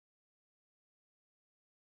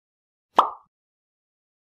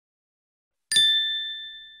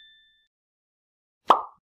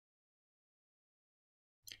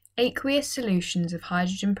Aqueous solutions of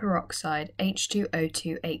hydrogen peroxide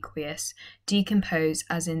H2O2 aqueous decompose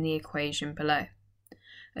as in the equation below.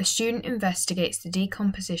 A student investigates the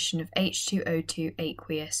decomposition of H2O2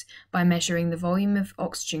 aqueous by measuring the volume of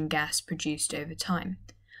oxygen gas produced over time.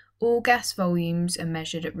 All gas volumes are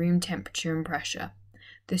measured at room temperature and pressure.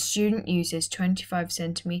 The student uses 25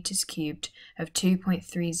 centimeters cubed of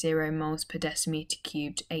 2.30 moles per decimeter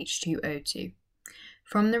cubed H2O2.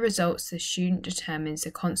 From the results, the student determines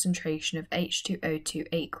the concentration of H2O2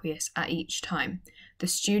 aqueous at each time. The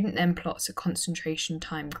student then plots a concentration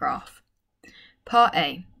time graph. Part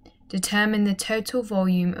A. Determine the total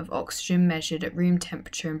volume of oxygen measured at room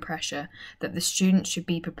temperature and pressure that the student should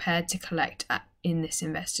be prepared to collect in this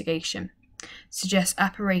investigation. Suggest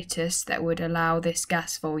apparatus that would allow this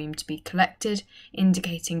gas volume to be collected,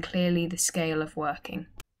 indicating clearly the scale of working.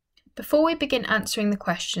 Before we begin answering the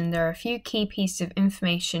question, there are a few key pieces of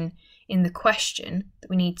information in the question that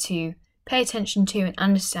we need to pay attention to and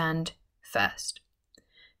understand first.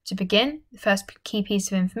 To begin, the first key piece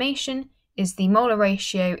of information is the molar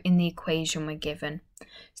ratio in the equation we're given.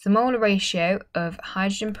 So the molar ratio of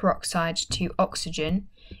hydrogen peroxide to oxygen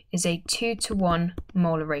is a 2:1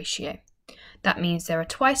 molar ratio. That means there are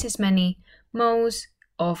twice as many moles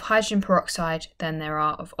of hydrogen peroxide than there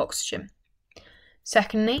are of oxygen.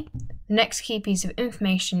 Secondly, the next key piece of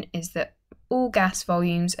information is that all gas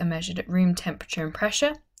volumes are measured at room temperature and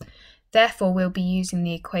pressure. Therefore, we'll be using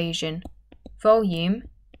the equation volume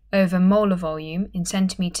over molar volume in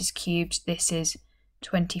centimeters cubed. This is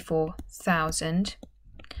 24,000,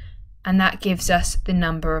 and that gives us the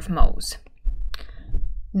number of moles.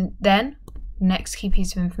 Then, the next key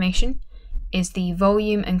piece of information is the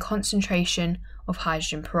volume and concentration of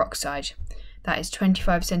hydrogen peroxide. That is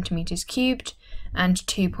 25 centimeters cubed and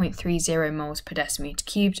 2.30 moles per decimeter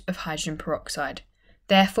cubed of hydrogen peroxide.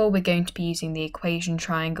 Therefore, we're going to be using the equation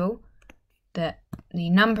triangle that the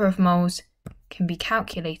number of moles can be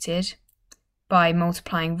calculated by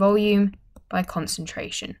multiplying volume by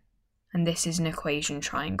concentration, and this is an equation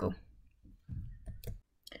triangle.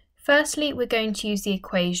 Firstly, we're going to use the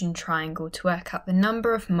equation triangle to work out the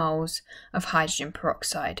number of moles of hydrogen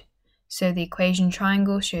peroxide. So the equation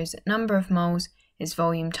triangle shows that number of moles is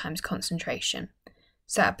volume times concentration.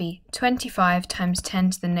 So that would be 25 times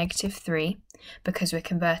 10 to the negative 3, because we're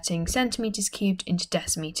converting centimeters cubed into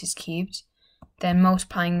decimeters cubed, then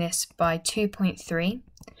multiplying this by 2.3,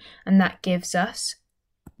 and that gives us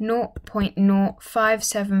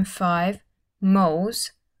 0.0575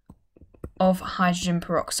 moles of hydrogen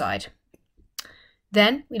peroxide.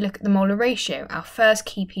 Then we look at the molar ratio, our first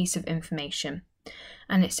key piece of information,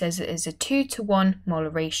 and it says it is a 2:1 molar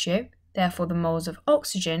ratio. Therefore, the moles of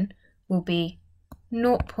oxygen will be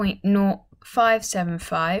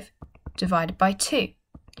 0.0575 divided by 2,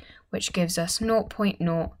 which gives us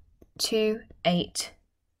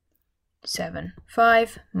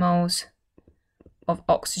 0.2875 moles of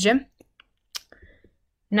oxygen.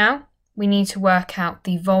 Now, we need to work out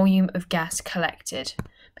the volume of gas collected,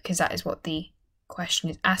 because that is what the question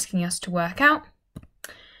is asking us to work out.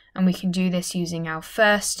 And we can do this using our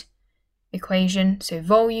first equation. So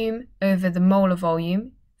volume over the molar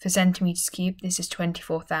volume for centimeters cubed, this is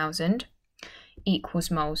 24,000,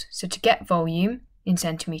 equals moles. So to get volume in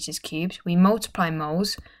centimeters cubed, we multiply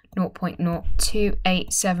moles,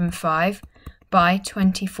 0.02875 by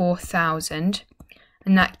 24,000,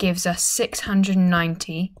 and that gives us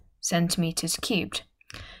 690 centimeters cubed.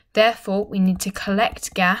 Therefore, we need to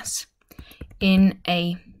collect gas in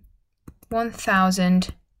a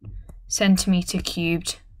 1,000 centimeter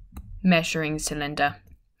cubed measuring cylinder.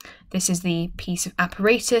 This is the piece of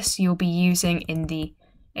apparatus you'll be using in the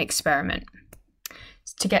experiment.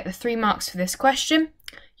 To get the 3 marks for this question,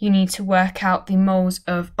 you need to work out the moles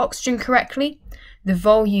of oxygen correctly, the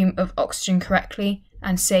volume of oxygen correctly,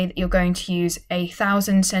 and say that you're going to use a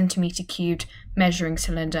 1,000 centimeter cubed measuring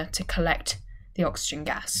cylinder to collect the oxygen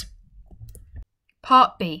gas.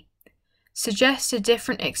 Part B. Suggest a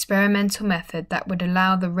different experimental method that would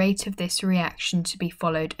allow the rate of this reaction to be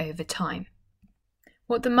followed over time.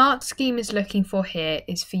 What the mark scheme is looking for here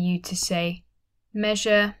is for you to say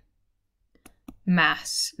measure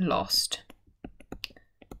mass lost.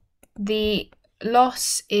 The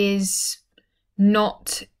loss is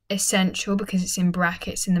not essential because it's in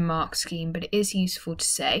brackets in the mark scheme, but it is useful to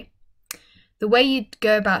say. The way you'd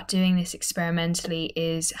go about doing this experimentally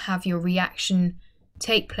is have your reaction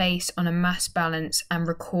take place on a mass balance and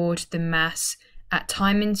record the mass at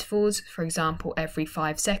time intervals, for example, every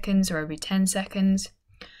 5 seconds or every 10 seconds.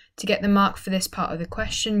 To get the mark for this part of the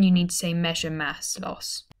question, you need to say measure mass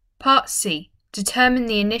loss. Part C. Determine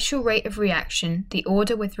the initial rate of reaction, the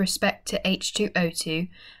order with respect to H2O2,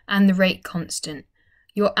 and the rate constant.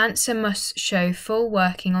 Your answer must show full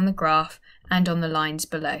working on the graph and on the lines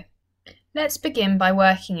below. Let's begin by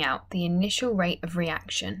working out the initial rate of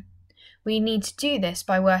reaction. We need to do this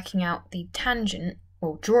by working out the tangent,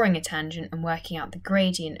 or drawing a tangent and working out the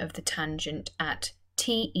gradient of the tangent at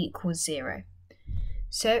t equals 0.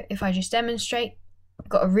 So if I just demonstrate, I've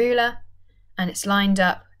got a ruler and it's lined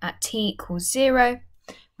up at t equals 0.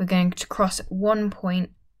 We're going to cross at one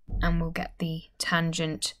point and we'll get the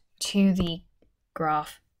tangent to the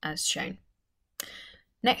graph as shown.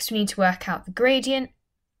 Next we need to work out the gradient.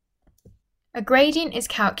 A gradient is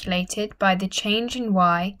calculated by the change in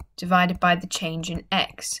y divided by the change in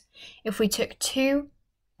x. If we took two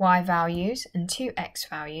y values and two x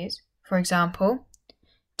values, for example,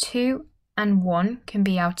 2 and 1 can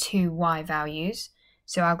be our two y values,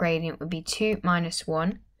 so our gradient would be 2 minus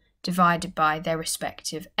 1 divided by their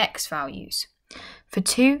respective x values. For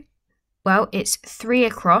 2, well, it's 3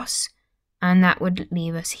 across, and that would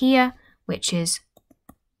leave us here, which is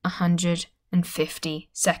 150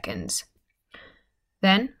 seconds.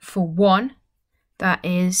 Then for 1, that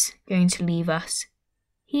is going to leave us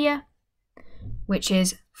here, which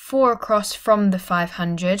is 4 across from the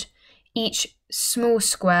 500. Each small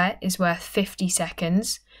square is worth 50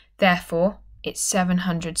 seconds, therefore it's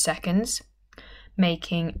 700 seconds,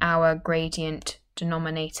 making our gradient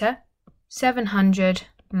denominator 700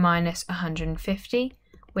 minus 150,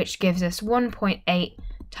 which gives us 1.8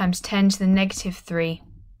 times 10 to the negative 3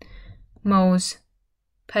 moles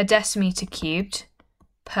per decimeter cubed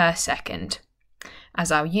per second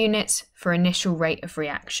as our units for initial rate of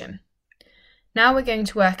reaction. Now we're going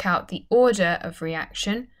to work out the order of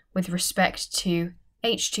reaction with respect to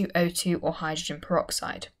H2O2 or hydrogen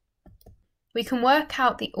peroxide. We can work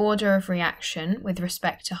out the order of reaction with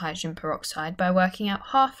respect to hydrogen peroxide by working out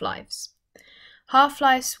half-lives.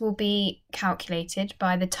 Half-lives will be calculated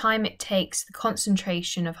by the time it takes the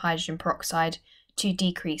concentration of hydrogen peroxide to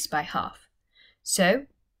decrease by half. So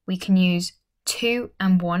we can use 2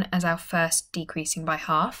 and 1 as our first decreasing by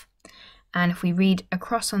half, and if we read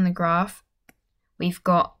across on the graph, we've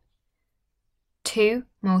got 2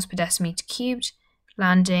 moles per decimeter cubed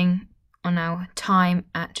landing on our time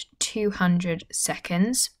at 200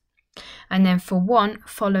 seconds, and then for 1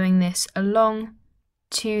 following this along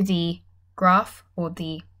to the graph or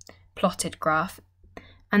the plotted graph,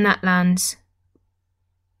 and that lands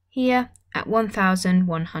here at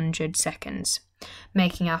 1100 seconds,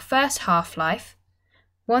 making our first half-life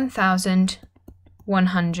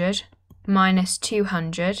 1100 minus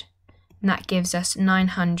 200, and that gives us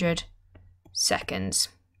 900 seconds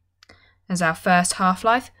as our first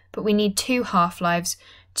half-life, but we need 2 half-lives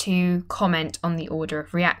to comment on the order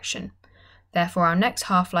of reaction. Therefore our next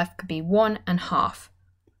half-life could be 1.5,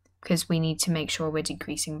 because we need to make sure we're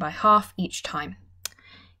decreasing by half each time.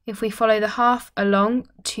 If we follow the half along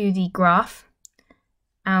to the graph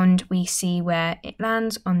and we see where it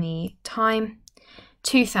lands on the time,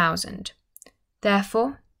 2000.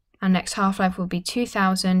 Therefore, our next half-life will be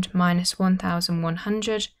 2000 minus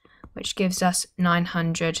 1100, which gives us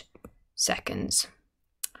 900 seconds.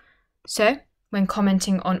 So, when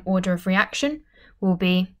commenting on order of reaction, will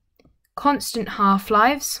be constant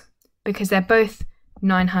half-lives, because they're both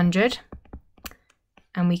 900,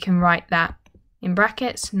 and we can write that in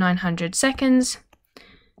brackets, 900 seconds.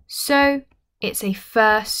 So it's a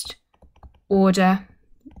first order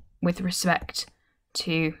with respect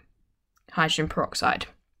to hydrogen peroxide.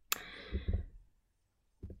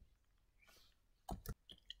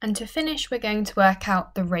 And to finish, we're going to work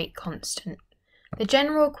out the rate constant. The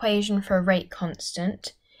general equation for a rate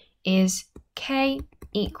constant is K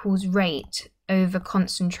equals rate over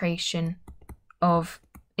concentration of,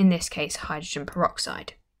 in this case, hydrogen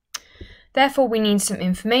peroxide. Therefore, we need some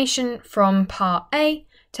information from part A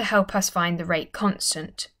to help us find the rate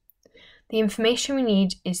constant. The information we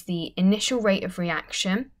need is the initial rate of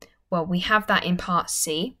reaction. Well, we have that in part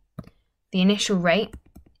C. The initial rate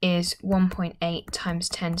is 1.8 times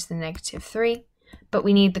 10 to the negative 3, but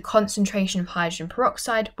we need the concentration of hydrogen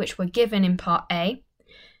peroxide, which were given in part A,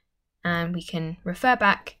 and we can refer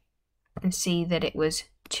back and see that it was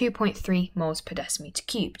 2.3 moles per decimeter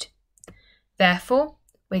cubed. Therefore,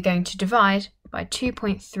 we're going to divide by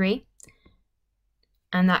 2.3,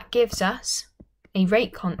 and that gives us a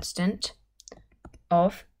rate constant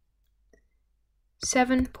of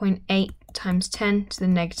 7.8 times 10 to the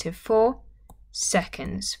negative 4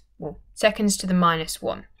 seconds, well, seconds to the minus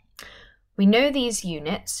 1. We know these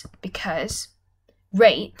units because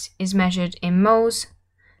rate is measured in moles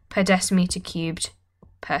per decimeter cubed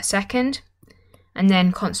per second, and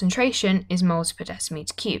then concentration is moles per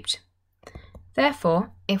decimetre cubed.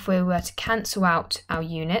 Therefore, if we were to cancel out our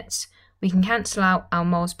units, we can cancel out our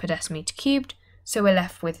moles per decimetre cubed, so we're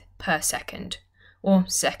left with per second, or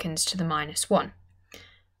seconds to the -1.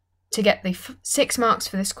 To get the 6 marks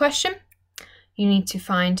for this question, you need to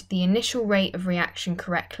find the initial rate of reaction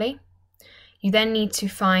correctly. You then need to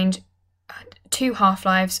find 2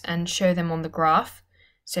 half-lives and show them on the graph.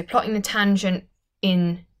 So plotting the tangent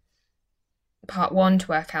in part 1 to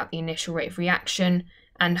work out the initial rate of reaction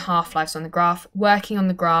and half-lives on the graph. Working on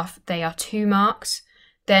the graph, they are 2 marks.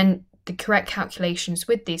 Then the correct calculations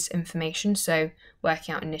with this information, so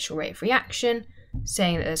working out initial rate of reaction,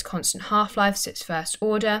 saying that there's constant half-life, so it's first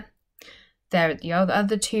order. There are the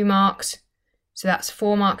other 2 marks. So that's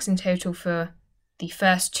 4 marks in total for the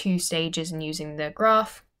first 2 stages and using the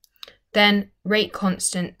graph. Then rate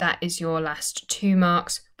constant, that is your last 2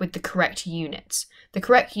 marks with the correct units. The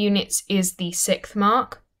correct units is the 6th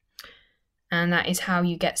mark, and that is how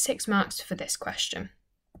you get 6 marks for this question.